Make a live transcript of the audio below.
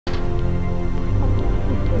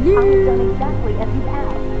I've done exactly as you've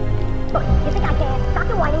asked. Look, you think I can? Stop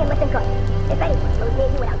your whining and listen good. If anyone goes near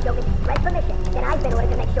you without Joker's express permission, then I've been ordered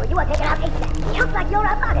to make sure you are taken out ASAP. Looks like you're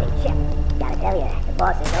a marketing chip. Gotta tell you, the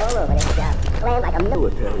boss is all over this job. Planned like a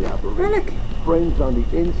military operation. Brains on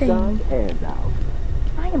the inside and out.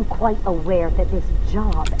 I am quite aware that this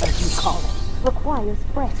job, as you call it, requires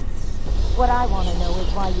friends. What I want to know is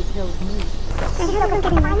why you chose me. Why don't you let me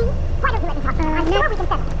talk to you? I'm sure we can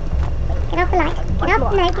settle. Get off the light. Get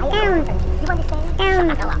off the light. Get down. You understand?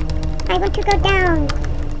 Down. I want to go down.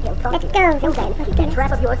 Let's go. Till then, keep that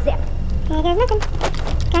trap of yours zipped. Okay, there's nothing.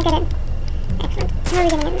 Can't get in. Excellent. How are we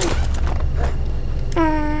getting in?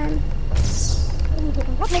 Please, you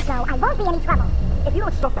can let me go. I won't be any trouble. If you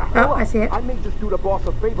don't stop that, Oh, I see it. I may just do the boss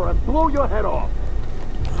a favor and blow your head off.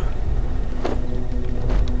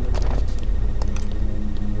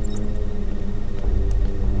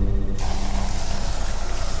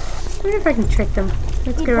 I wonder if I can trick them.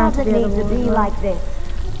 Let's go around to the other wall. It doesn't need to be like this.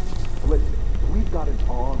 Listen, we've got an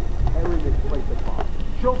army tearing this place apart.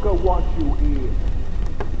 Joker wants you here.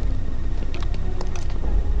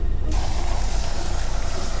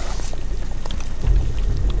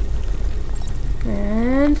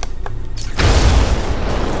 And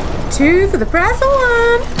 2 for the price of 1.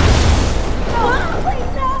 Oh,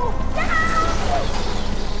 please, no!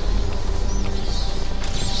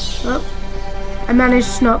 Oh, I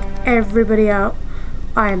managed to knock everybody out.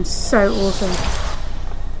 I am so awesome.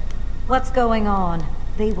 What's going on?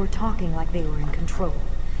 They were talking like they were in control.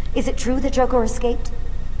 Is it true the Joker escaped?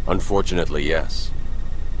 Unfortunately, yes.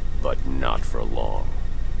 But not for long.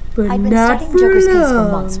 But I'd been not studying for Joker's case for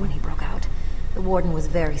long. months when he broke out. The warden was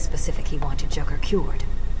very specific he wanted Joker cured.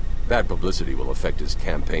 Bad publicity will affect his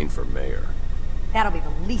campaign for mayor. That'll be the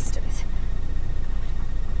least of it.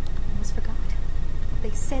 I almost forgot.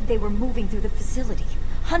 They said they were moving through the facility,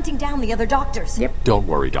 hunting down the other doctors. Yep. Don't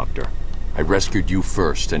worry, Doctor. I rescued you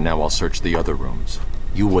first, and now I'll search the other rooms.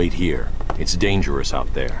 You wait here. It's dangerous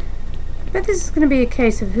out there. But this is going to be a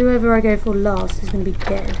case of whoever I go for last is going to be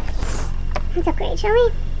dead. Let's upgrade, shall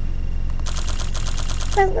we?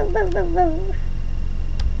 Whoa, whoa, whoa, whoa, whoa.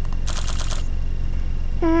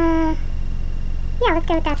 Yeah, let's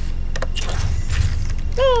go with that.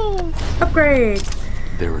 Yay! Upgrade!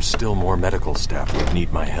 There are still more medical staff who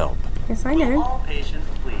need my help. Yes, I know. All patients,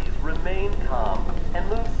 please remain calm and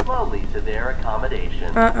move slowly to their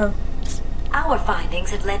accommodation. Uh-oh. Our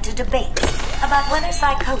findings have led to debates about whether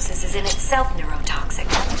psychosis is in itself neurotoxic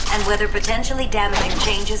and whether potentially damaging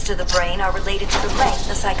changes to the brain are related to the length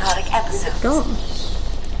of psychotic episodes. Gone.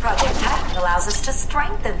 Project Titan allows us to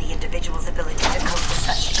strengthen the individual's ability to cope with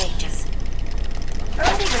such changes.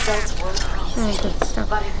 Early results were promising, Oh, good stuff.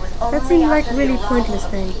 but it was That only seemed like after a really the pointless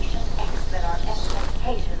arrival of thing. Patient X that our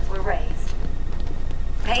expectations were raised.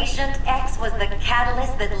 Patient X was the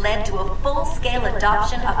catalyst that led to a full-scale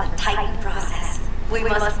adoption of the Titan process. We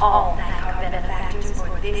must all thank our benefactors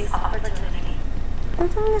for this opportunity. That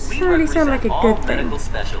doesn't We necessarily sound like a represent good all thing. medical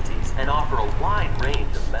specialties and offer a wide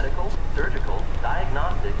range of medical, surgical,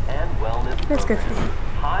 diagnostic, and wellness Let's go programs. for it.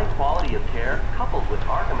 High quality of care coupled with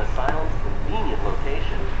Arkham Asylum's convenient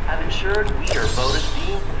location have ensured we are voted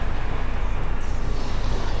the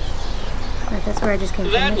Right, that's where I just came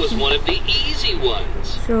from. That was one of the easy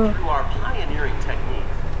ones. Sure. Through our pioneering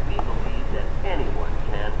techniques, we believe that anyone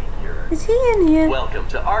can be cured. Is he in here? Welcome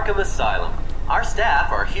to Arkham Asylum. Our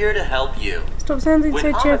staff are here to help you. Stop sounding When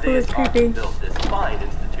so cheerful, Amadeus it's creepy. Arkham built this fine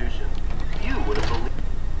institution, you would have believed.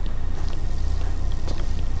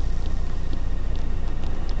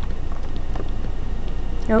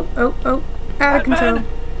 Oh, oh, oh. Out of control.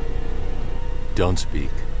 Don't speak.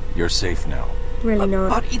 You're safe now. Really not.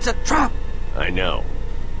 But it's a trap. I know.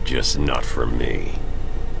 Just not for me.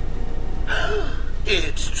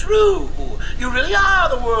 It's true. You really are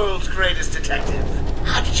the world's greatest detective.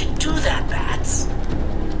 How did you do that, Bats?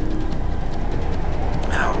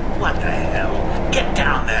 Oh, what the hell? Get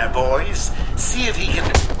down there, boys. See if he can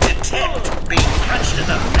detect being punched in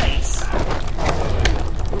the face.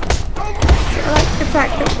 I like the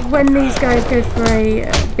fact that when these guys go for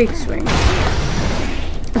a big swing,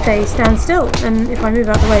 they stand still, and if I move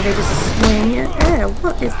out the way, they just swing at air.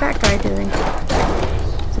 What is that guy doing?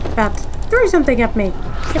 It's about to throw something at me.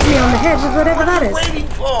 Hit me on the head with whatever that is. Waiting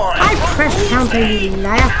for? I pressed counter, you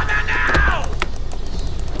liar.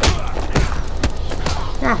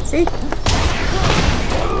 Ah, see?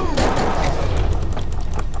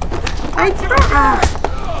 I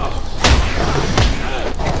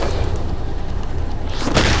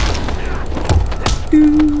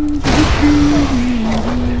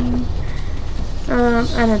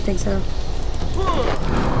I don't think so.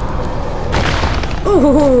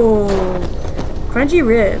 Oh, Crunchy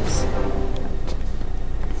ribs.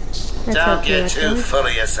 Let's Don't help you, get too actually. full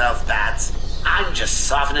of yourself, Bats. I'm just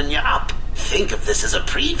softening you up. Think of this as a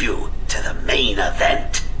preview to the main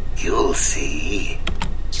event. You'll see.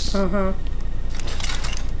 Uh-huh.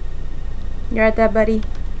 You right there, buddy?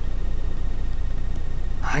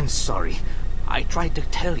 I'm sorry. I tried to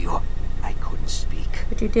tell you. I couldn't speak.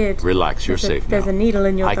 But you did. Relax, you're safe now. There's a needle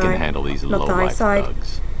in your I thigh. can handle these Not the high low-life side.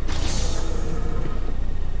 thugs.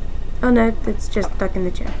 Oh no, it's just stuck in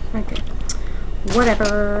the chair. Okay.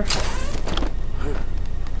 Whatever.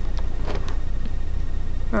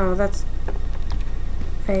 Oh, that's...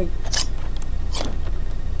 Can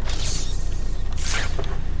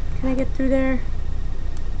I get through there?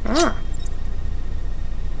 Ah.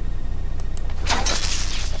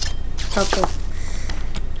 Helpful.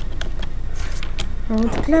 I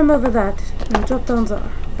want to climb over that and drop down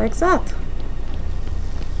there. Like that.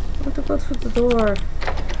 I want to go through the door.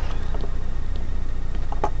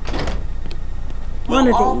 One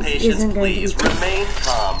Will of all these patients isn't going to be please good. remain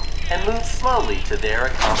calm and move slowly to their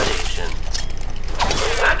accommodation?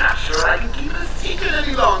 I'm not sure I can keep a secret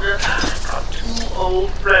any longer. I've got 2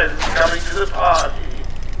 old friends coming to the party.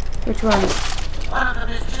 Which one? One of them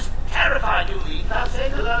is just terrified you leave without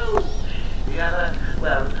saying hello. The other,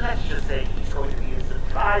 well, let's just say he's going to be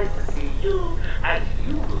surprised to see you, and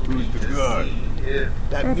you will be to see him.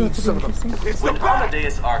 That ought to be interesting. When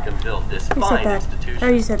Amadeus Arkham built this Who said fine that? institution, Oh,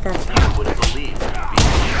 you said that. few would have believed it would be a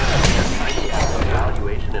psychiatric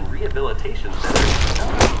evaluation and rehabilitation center.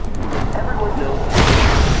 Everyone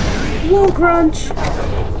knows Wall crunch!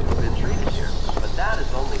 have been treated here, but that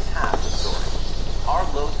is only half the story. Our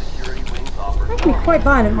low security wings offer I can be quite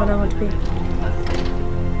violent when I want to be.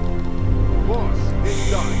 Boss,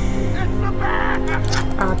 it's done. It's the bag!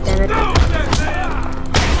 Ah, damn it.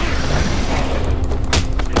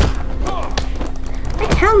 I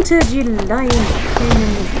countered, you lying pain in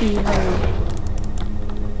the beehole.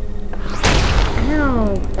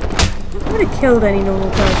 Ow. I would have killed any normal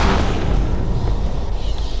person.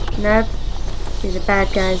 Nope. These are bad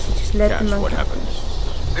guys. You just let them Cash, on. what happened?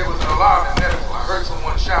 There was an alarm in medical. I heard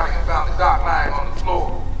someone shouting and found the doc lying on the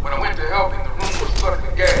floor. When I went to help him, the room was flooded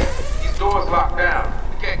with gas. These doors locked down.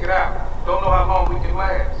 We can't get out. Don't know how long we can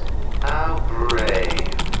last. How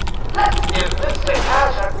brave. Let's give Mr.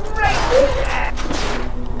 Cash a great big hand.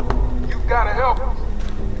 You've got to help us.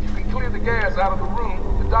 If you can clear the gas out of the room,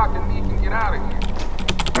 the doc and me can get out of here.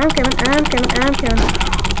 I'm coming.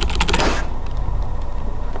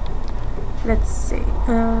 Let's see.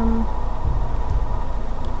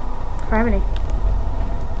 Gravity.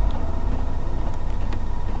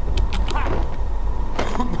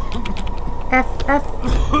 F.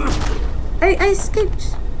 I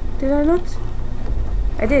escaped. Did I not?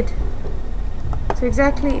 I did. So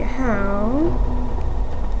exactly how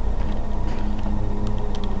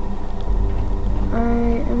I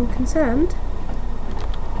am concerned.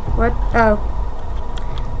 What? Oh.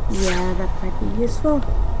 Yeah, that might be useful.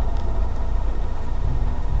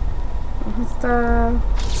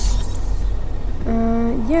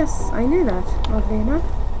 Yes, I knew that, oddly enough.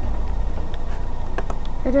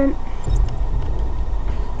 I don't...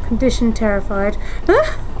 Condition terrified. Huh?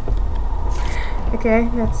 Okay,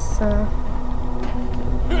 that's,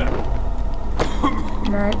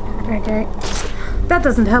 No, okay. That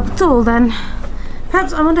doesn't help at all, then.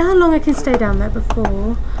 Perhaps, I wonder how long I can stay down there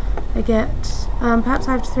before I get... perhaps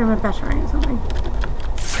I have to throw my batarang or something.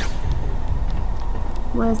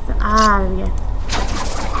 Where's the... Ah, there we go.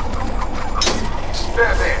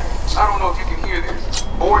 There. I don't know if you can hear this.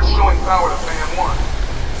 Board's showing power to fan 1.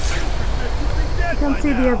 I can't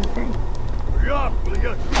see the other thing. Hurry up, will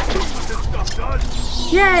you? This stuff done.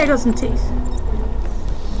 Yay, I got some teeth.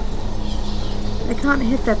 I can't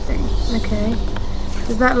hit that thing. Okay.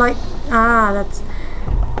 Is that like... Ah, that's...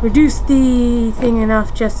 Reduce the thing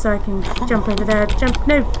enough just so I can jump over there. Jump...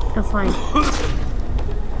 No, fine.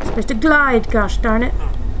 I'm supposed to glide, gosh darn it.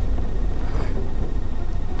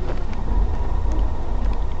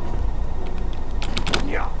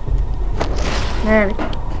 There we go.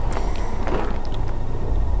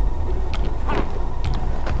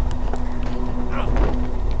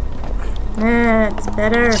 That's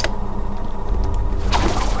better.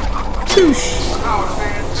 Boosh. Power to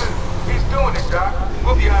fan 2. He's doing it, Doc.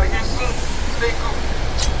 We'll be out of here soon. Stay cool.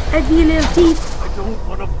 I'd be a little teeth. I don't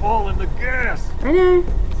want to fall in the gas. I know.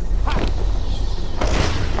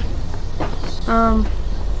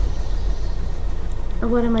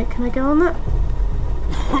 What am I? Can I go on that?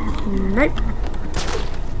 Nope.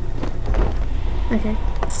 Okay.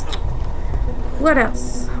 What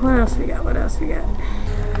else? What else we got? Let's see. Okay.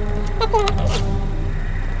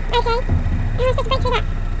 How am I supposed to break through that?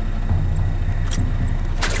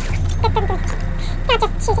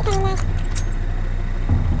 Shoot it down there.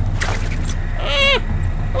 Ah!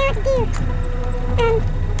 I don't know what to do.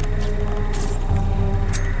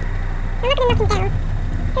 I'm not gonna knock him down.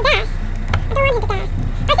 He'll die. I don't want him to die.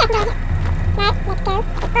 I said I can get it. Right, let's go.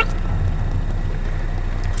 Right.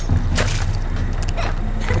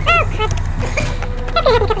 Oh, crap. That's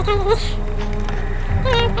gonna happen a couple of times, isn't it?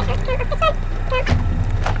 Come off this one. Come.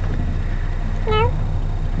 No.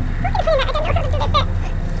 I'm gonna clean that. I don't know how to do this bit.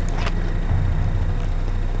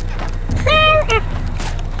 No! Okay.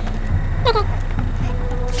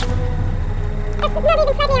 That's not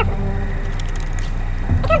even slightly off.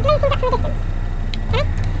 I can't blow things up from a distance. Can I?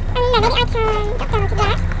 Oh no, maybe I can drop down to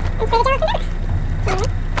that and spray it down from there.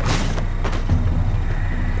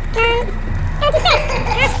 No, too fast!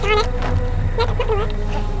 Ah, darn it. No, that's not gonna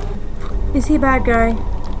work. Is he a bad guy?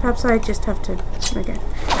 Perhaps I just have to, okay,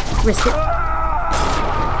 risk it.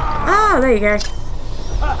 Ah, there you go.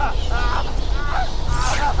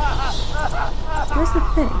 Where's the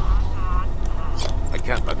thing? I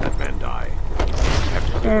can't let that man die. I have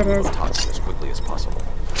to There it is. as quickly as possible.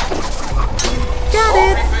 Got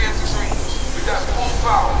it! We got full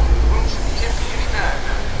power. Room should be empty anytime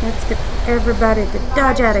now. Let's get everybody to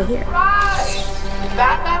dodge out of here. Right!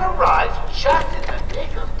 Batman arrives just in the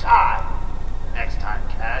nick of time. Next time,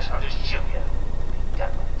 Cash, I'll just shoot you. Got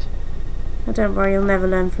it. Oh, don't worry, you'll never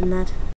learn from that.